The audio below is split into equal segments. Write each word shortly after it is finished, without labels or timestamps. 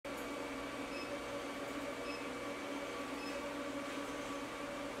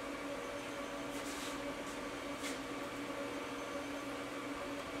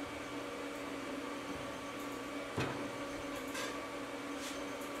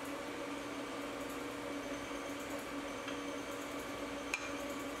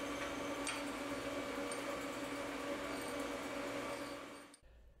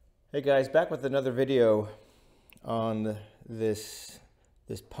Hey guys, back with another video on this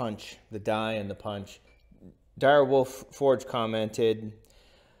punch, the die and the punch. Dire Wolf Forge commented,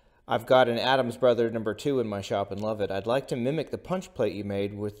 "I've got an Adams Brother #2 in my shop and love it. I'd like to mimic the punch plate you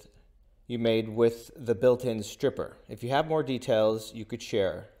made with the built-in stripper. If you have more details, you could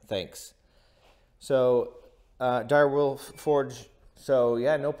share. Thanks." So, Dire Wolf Forge. So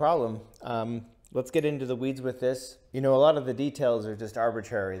yeah, no problem. Let's get into the weeds with this. You know, a lot of the details are just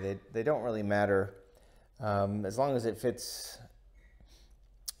arbitrary. They don't really matter. As long as it fits,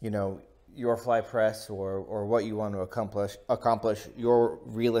 you know, your fly press or what you want to accomplish your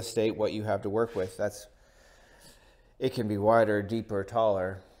real estate, what you have to work with. It can be wider, deeper,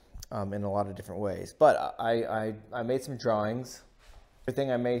 taller, in a lot of different ways. But I made some drawings.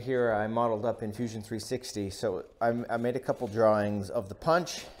 Everything I made here I modeled up in Fusion 360, so I made a couple drawings of the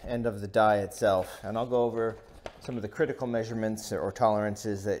punch and of the die itself, and I'll go over some of the critical measurements or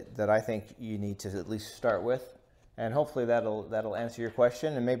tolerances that I think you need to at least start with, and hopefully that'll answer your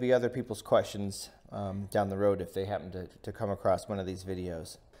question and maybe other people's questions down the road if they happen to come across one of these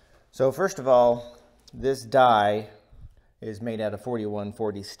videos. So first of all, this die is made out of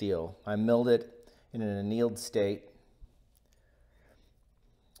 4140 steel. I milled it in an annealed state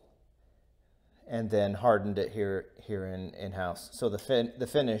and then hardened it here in-house. So the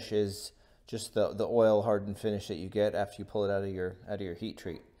finish is just the oil hardened finish that you get after you pull it out of your heat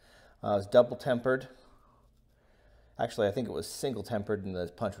treat. It's double tempered. Actually, I think it was single tempered and the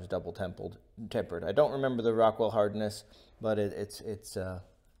punch was double tempered. I don't remember the Rockwell hardness, but it's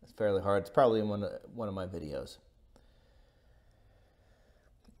fairly hard. It's probably in one of my videos.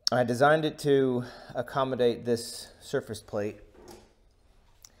 I designed it to accommodate this surface plate.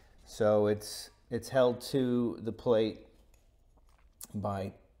 So it's held to the plate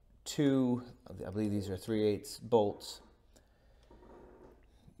by two, I believe these are 3/8 bolts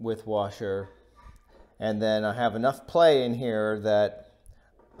with washer. And then I have enough play in here that,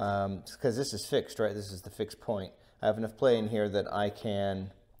 because this is fixed, right? This is the fixed point. I have enough play in here that I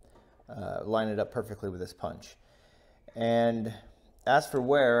can line it up perfectly with this punch. And as for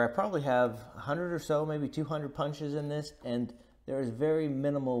wear, I probably have 100 or so, maybe 200 punches in this, and there is very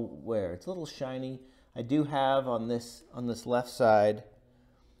minimal wear. It's a little shiny. I do have on this left side,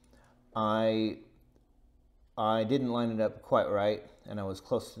 I didn't line it up quite right, and I was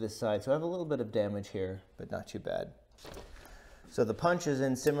close to this side, so I have a little bit of damage here, but not too bad. So the punch is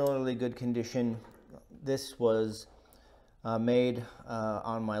in similarly good condition. This was made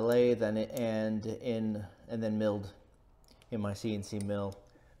on my lathe and then milled in my CNC mill.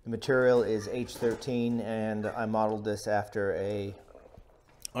 The material is H13, and I modeled this after a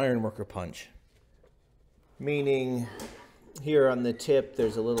ironworker punch. Meaning here on the tip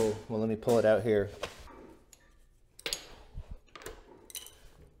there's a little, well, let me pull it out here.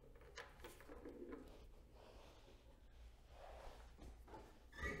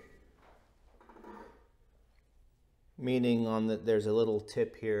 Meaning there's a little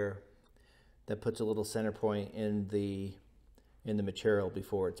tip here that puts a little center point in the material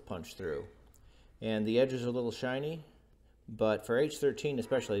before it's punched through. And the edges are a little shiny, but for H13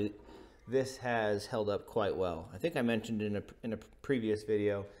 especially, this has held up quite well. I think I mentioned in a previous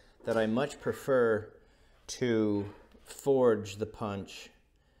video that I much prefer to forge the punch.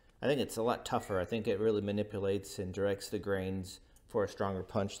 I think it's a lot tougher. I think it really manipulates and directs the grains for a stronger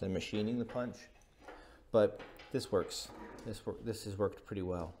punch than machining the punch. But this works. This has worked pretty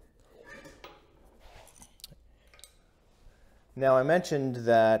well. Now, I mentioned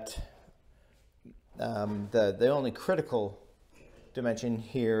that the only critical dimension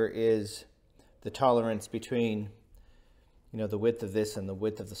here is the tolerance between, you know, the width of this and the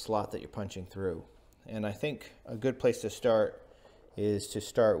width of the slot that you're punching through. And I think a good place to start is to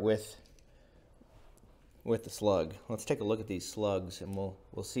start with the slug. Let's take a look at these slugs, and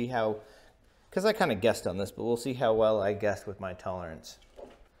we'll see how, because I kind of guessed on this, but we'll see how well I guessed with my tolerance.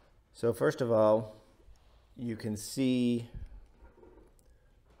 So first of all, you can see,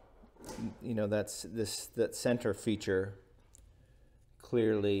 you know, that center feature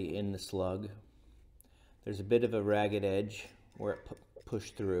clearly in the slug. There's a bit of a ragged edge where it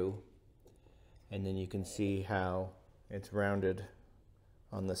pushed through, and then you can see how it's rounded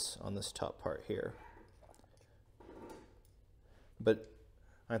on this top part here. But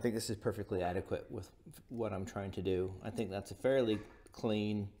I think this is perfectly adequate with what I'm trying to do. I think that's a fairly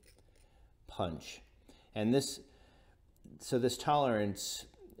clean punch. And this tolerance,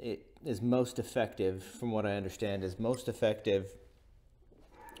 it is most effective, from what I understand, is most effective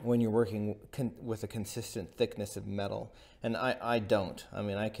when you're working with a consistent thickness of metal. And I don't. I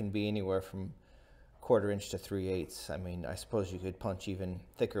mean, I can be anywhere from 1/4 inch to 3/8. I mean, I suppose you could punch even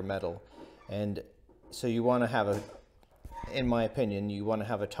thicker metal. And so you want to have a, in my opinion, you want to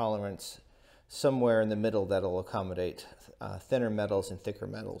have a tolerance somewhere in the middle that'll accommodate thinner metals and thicker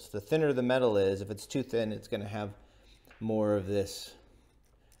metals. The thinner the metal is, if it's too thin, it's going to have more of this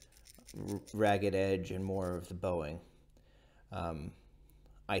ragged edge and more of the bowing.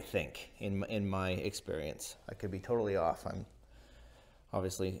 I think, in my experience. I could be totally off. I'm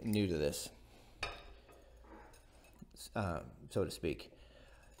obviously new to this, so to speak.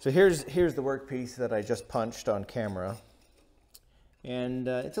 So here's the workpiece that I just punched on camera. And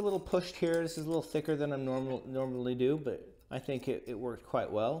it's a little pushed here. This is a little thicker than I normally do, but I think it worked quite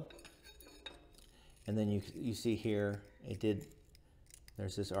well. And then you see here,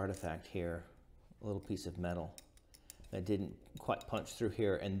 there's this artifact here, a little piece of metal that didn't quite punch through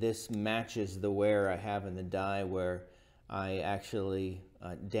here. And this matches the wear I have in the die, where I actually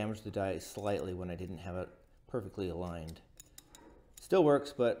damaged the die slightly when I didn't have it perfectly aligned. Still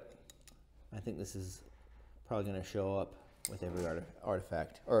works, but I think this is probably going to show up with every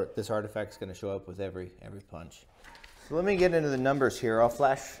artifact, or this artifact is going to show up with every punch. So let me get into the numbers here. I'll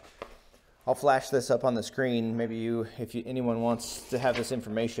flash this up on the screen. Maybe if anyone wants to have this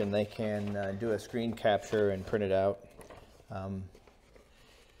information, they can do a screen capture and print it out.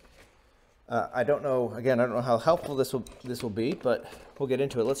 I don't know. Again, I don't know how helpful this will be, but we'll get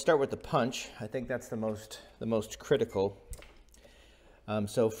into it. Let's start with the punch. I think that's the most critical.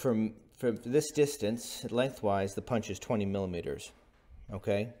 So from this distance, lengthwise, the punch is 20 millimeters,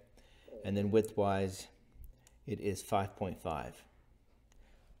 okay? And then widthwise, it is 5.5.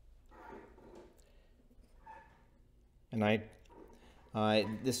 And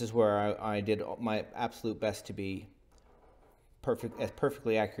this is where I did my absolute best to be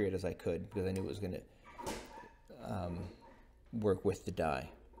perfectly accurate as I could, because I knew it was going to work with the die.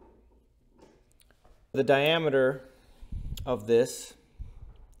 The diameter of this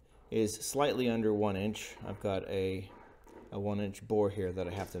is slightly under 1 inch. I've got a 1-inch bore here that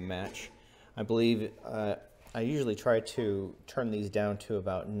I have to match. I believe I usually try to turn these down to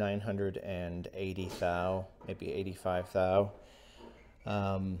about 980 thou, maybe 85 thou.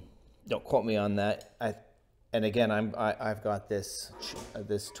 Don't quote me on that. And again, I've got this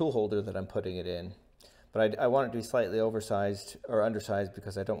tool holder that I'm putting it in, but I want it to be slightly oversized or undersized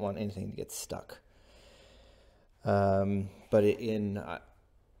because I don't want anything to get stuck. But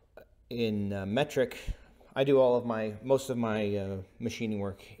in metric, I do most of my machining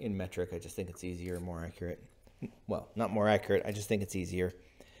work in metric. I just think it's easier and more accurate. Well, not more accurate, I just think it's easier.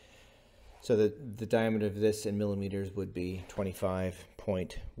 So the diameter of this in millimeters would be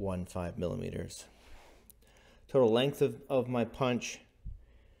 25.15 millimeters. Total length of my punch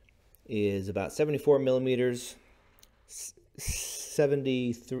is about 74 millimeters,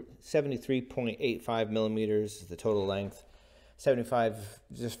 73.85 millimeters is the total length. 75,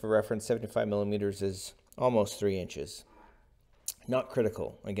 just for reference, 75 millimeters is almost 3 inches. Not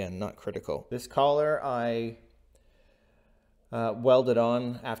critical, again, not critical. This collar I welded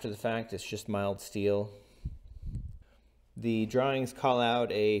on after the fact. It's just mild steel. The drawings call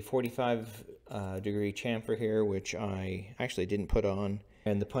out a 45 degree chamfer here, which I actually didn't put on.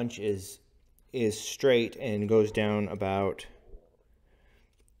 And the punch is straight and goes down about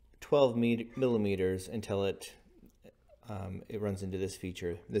 12 millimeters until it runs into this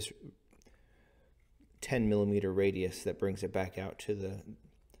feature, this 10 millimeter radius that brings it back out to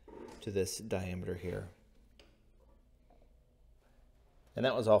this diameter here. And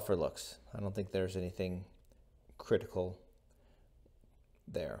that was all for looks. I don't think there's anything critical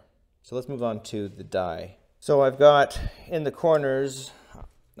there. So let's move on to the die. So I've got in the corners,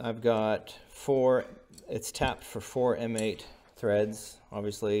 I've got it's tapped for 4 M8 threads.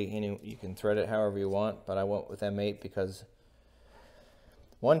 Obviously, you can thread it however you want, but I went with M8 because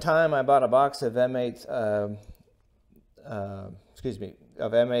one time I bought a box of M8, of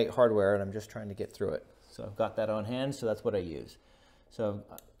M8 hardware, and I'm just trying to get through it. So I've got that on hand, so that's what I use. So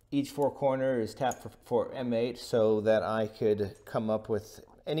each 4 corner is tapped for M8 so that I could come up with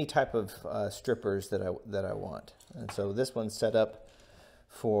any type of strippers that I want. And so this one's set up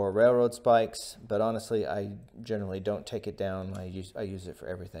for railroad spikes, but honestly, I generally don't take it down. I use it for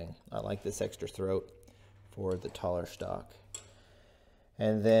everything. I like this extra throat for the taller stock.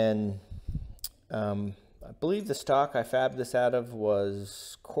 And then I believe the stock I fabbed this out of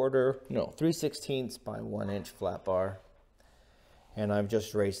was 3/16 by 1 inch flat bar. And I've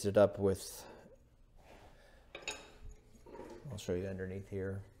just raised it up with, I'll show you underneath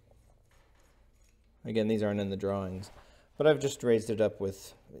here. Again, these aren't in the drawings, but I've just raised it up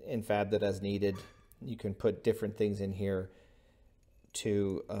and fabbed it as needed. You can put different things in here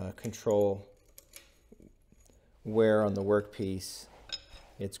to control where on the workpiece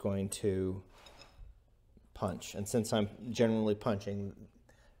it's going to punch. And since I'm generally punching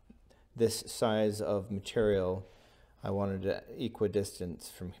this size of material, I wanted an equidistance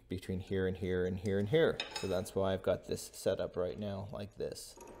from between here and here and here and here. So that's why I've got this set up right now like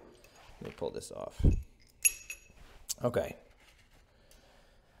this. Let me pull this off. Okay.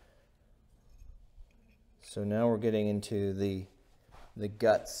 So now we're getting into the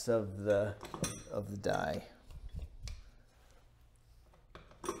guts of the die.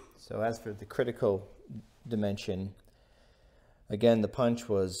 So as for the critical dimension, again, the punch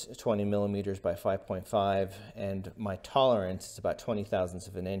was 20 millimeters by 5.5, and my tolerance is about 20 thousandths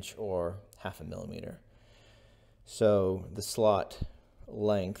of an inch or half a millimeter. So the slot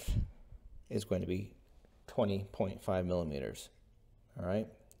length is going to be 20.5 millimeters. All right,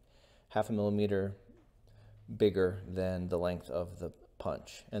 half a millimeter bigger than the length of the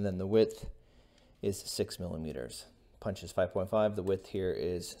punch, and then the width is 6 millimeters. Punch is 5.5. The width here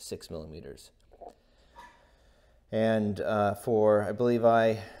is 6 millimeters. And for, I believe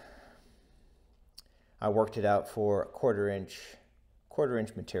I worked it out for quarter inch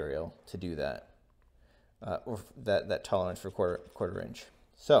material to do that, or that tolerance for quarter inch.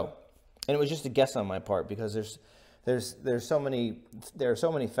 So, and it was just a guess on my part because there are so many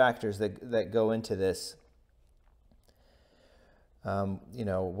factors that go into this. You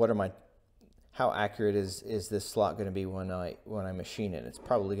know, how accurate is this slot going to be when I machine it? It's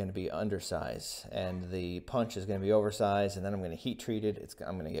probably going to be undersized, and the punch is going to be oversized, and then I'm going to heat treat it.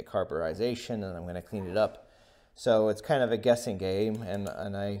 I'm going to get carburization, and I'm going to clean it up. So it's kind of a guessing game, and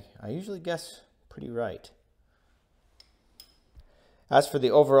I usually guess pretty right. As for the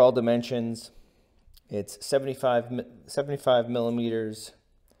overall dimensions, it's 75 millimeters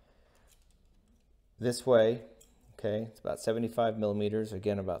this way. Okay, it's about 75 millimeters,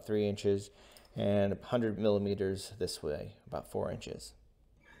 again about 3 inches, and 100 millimeters this way, about 4 inches.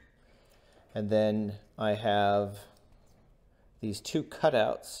 And then I have these two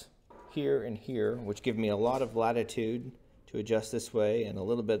cutouts here and here, which give me a lot of latitude to adjust this way and a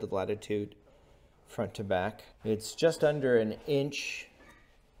little bit of latitude front to back. It's just under an inch.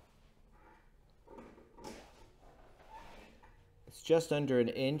 It's just under an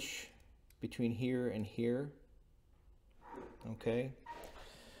inch between here and here. Okay,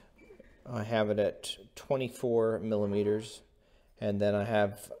 I have it at 24 millimeters, and then I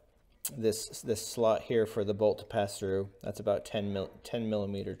have this slot here for the bolt to pass through. That's about 10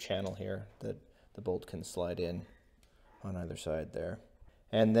 millimeter channel here that the bolt can slide in on either side there.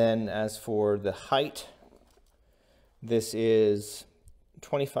 And then as for the height, this is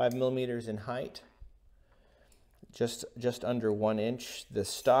 25 millimeters in height, just under 1 inch. The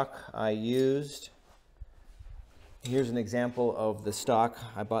stock I used, here's an example of the stock.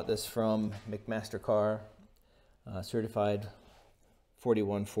 I bought this from McMaster-Carr, certified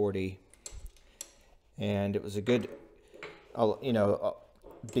 4140, and it was a good, you know,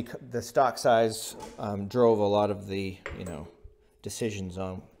 the stock size drove a lot of the, you know, decisions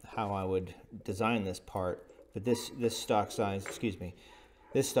on how I would design this part. But this stock size, excuse me,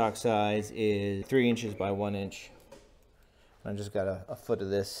 this stock size is 3 inches by 1 inch. I just got a foot of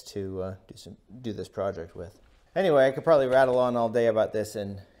this to do this project with. Anyway, I could probably rattle on all day about this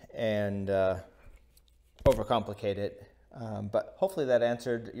and overcomplicate it, but hopefully that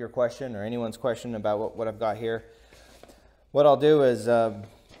answered your question or anyone's question about what I've got here. What I'll do is I'm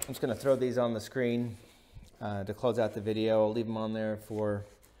just going to throw these on the screen to close out the video. I'll leave them on there for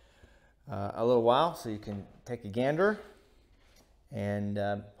a little while so you can take a gander and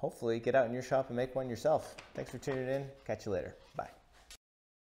hopefully get out in your shop and make one yourself. Thanks for tuning in. Catch you later. Bye.